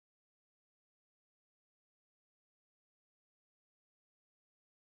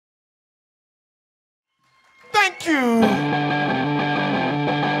Thank you.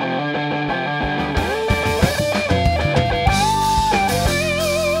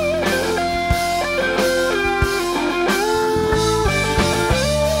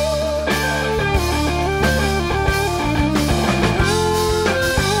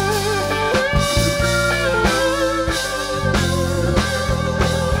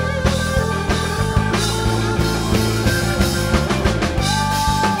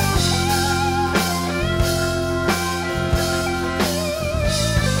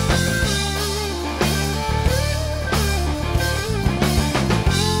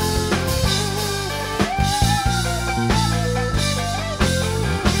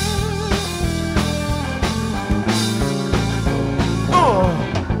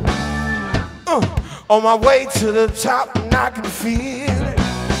 On my way to the top and I can feel it.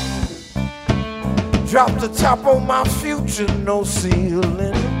 Drop the top on my future, no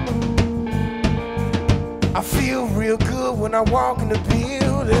ceiling. I feel real good when I walk in the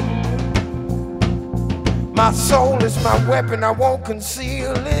building. My soul is my weapon, I won't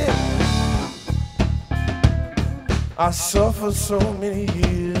conceal it. I suffered so many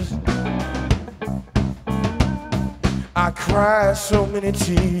years. I cried so many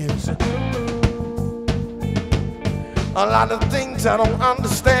tears. A lot of things I don't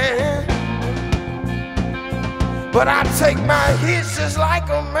understand, but I take my hits just like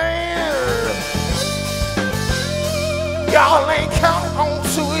a man. Y'all ain't counting on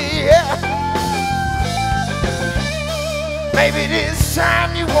to it yet. Maybe this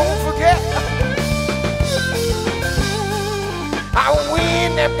time you won't forget. I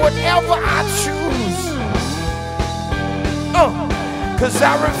win at whatever I choose. 'Cause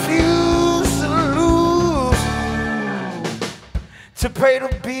I refuse to lose. To pay the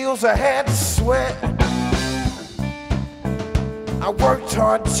bills I had to sweat. I worked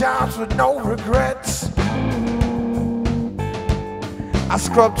hard jobs with no regrets. I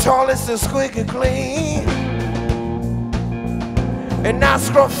scrubbed toilets and squeaky clean. And I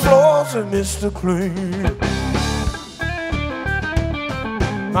scrub floors and Mr. Clean.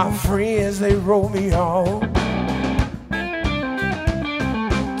 My friends, they wrote me off.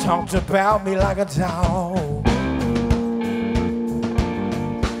 Talked about me like a dog.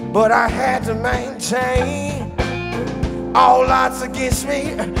 But I had to maintain. All odds against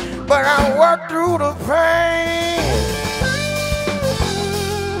me, but I worked through the pain.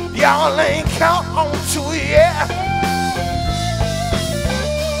 Y'all ain't count on to it yet.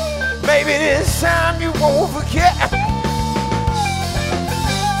 Maybe this time you won't forget.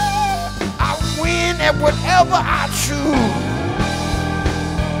 I win at whatever I choose.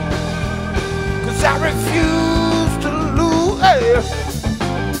 'Cause I refuse to lose. Hey.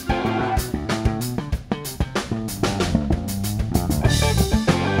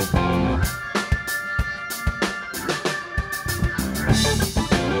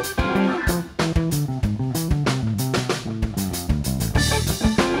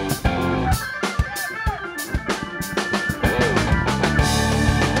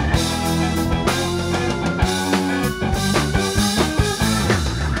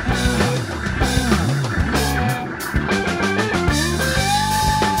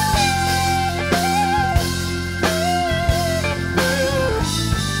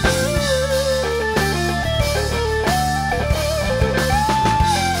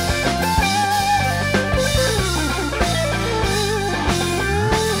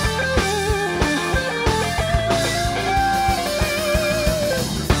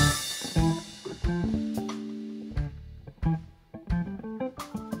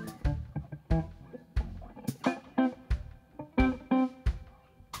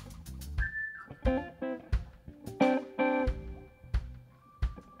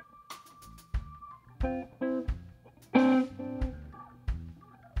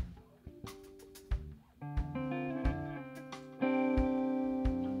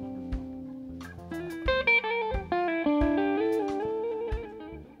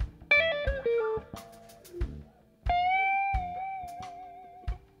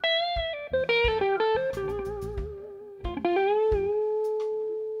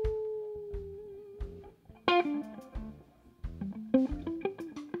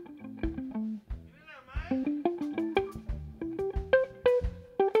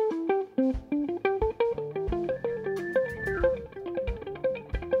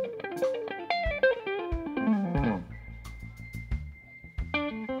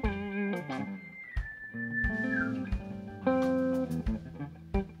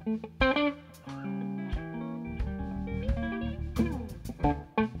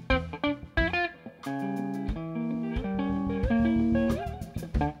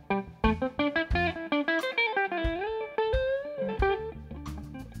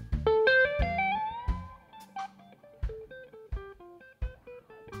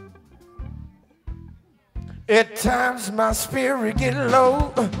 At times my spirit get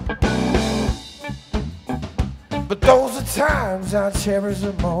low, but those are times I cherish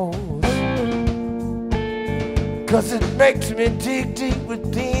the most. 'Cause it makes me dig deep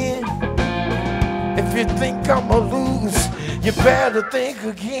within. If you think I'ma lose, you better think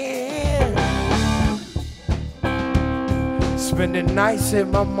again. Spending nights at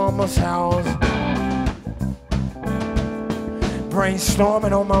my mama's house,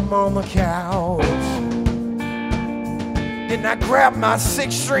 brainstorming on my mama's couch. Then I grabbed my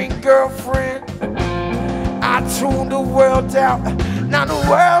 6-string girlfriend. I tuned the world out, now the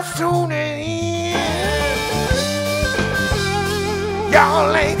world's tuning in.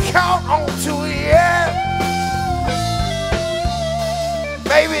 Y'all ain't caught on to it yet.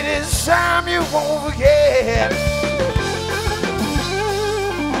 Maybe this time you won't forget.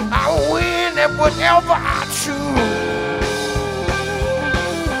 I win at whatever I choose,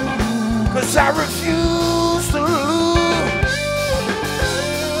 'cause I refuse to lose.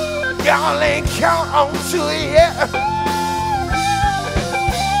 Y'all ain't count on to it yet.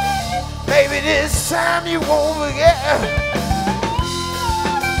 Maybe this time you won't forget.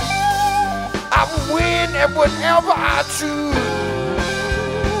 I win at whatever I choose,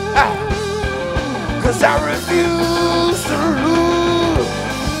 'cause I refuse to lose.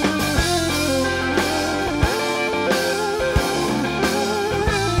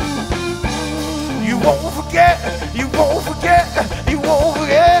 You won't forget, you won't forget, you won't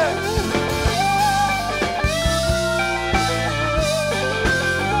forget.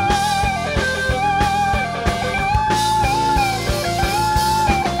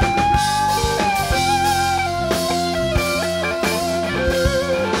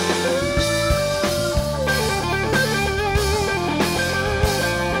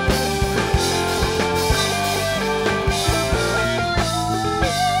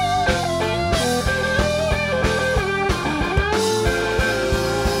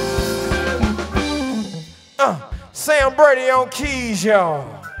 Sam Brady on keys, y'all.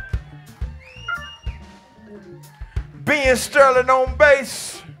 Ben Sterling on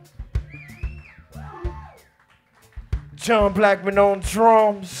bass. John Blackman on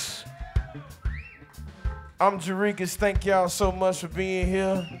drums. I'm Jarekus. Thank y'all so much for being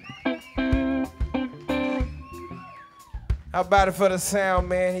here. How about it for the sound,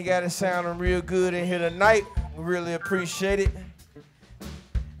 man? He got it sounding real good in here tonight. We really appreciate it.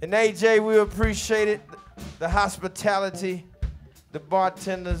 And AJ, we appreciate it. The hospitality, the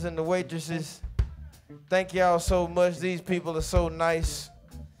bartenders and the waitresses. Thank y'all so much. These people are so nice.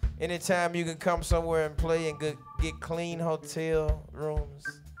 Anytime you can come somewhere and play and get clean hotel rooms.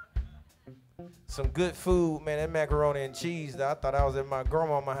 Some good food, man. That macaroni and cheese, I thought I was at my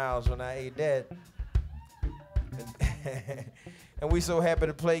grandmama's house when I ate that. And we so happy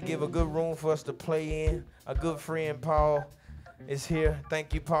to play, give a good room for us to play in. A good friend, Paul, is here.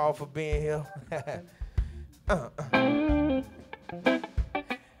 Thank you, Paul, for being here.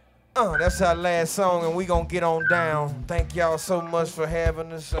 That's our last song, and we gonna get on down. Thank y'all so much for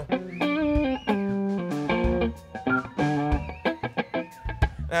having us.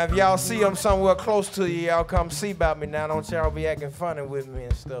 Now, if y'all see I'm somewhere close to you, y'all come see about me now. Don't y'all be acting funny with me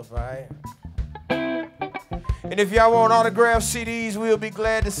and stuff, all right? And if y'all want autograph CDs, we'll be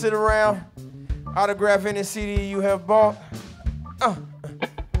glad to sit around, autograph any CD you have bought.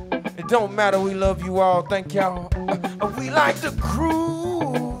 It don't matter, we love you all. Thank y'all. We like to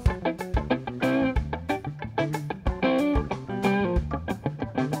groove.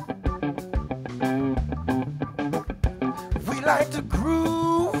 We like to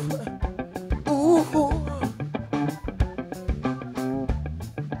groove. Ooh.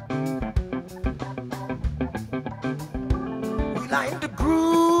 We like to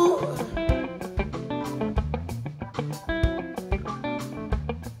groove.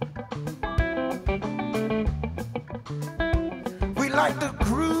 Like the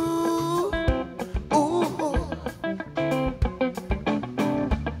groove, ooh.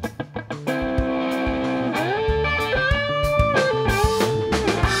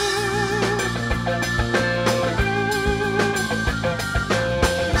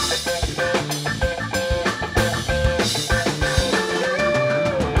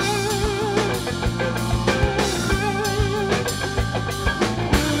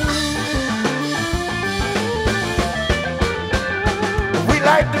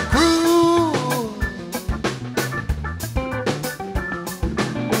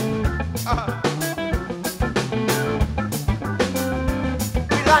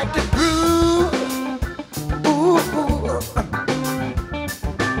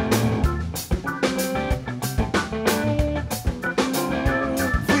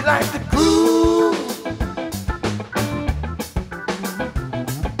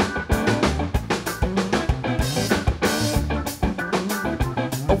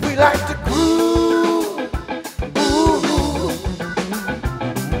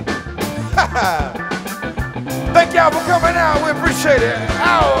 Thank y'all for coming out. We appreciate it.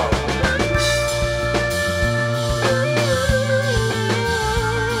 Ow.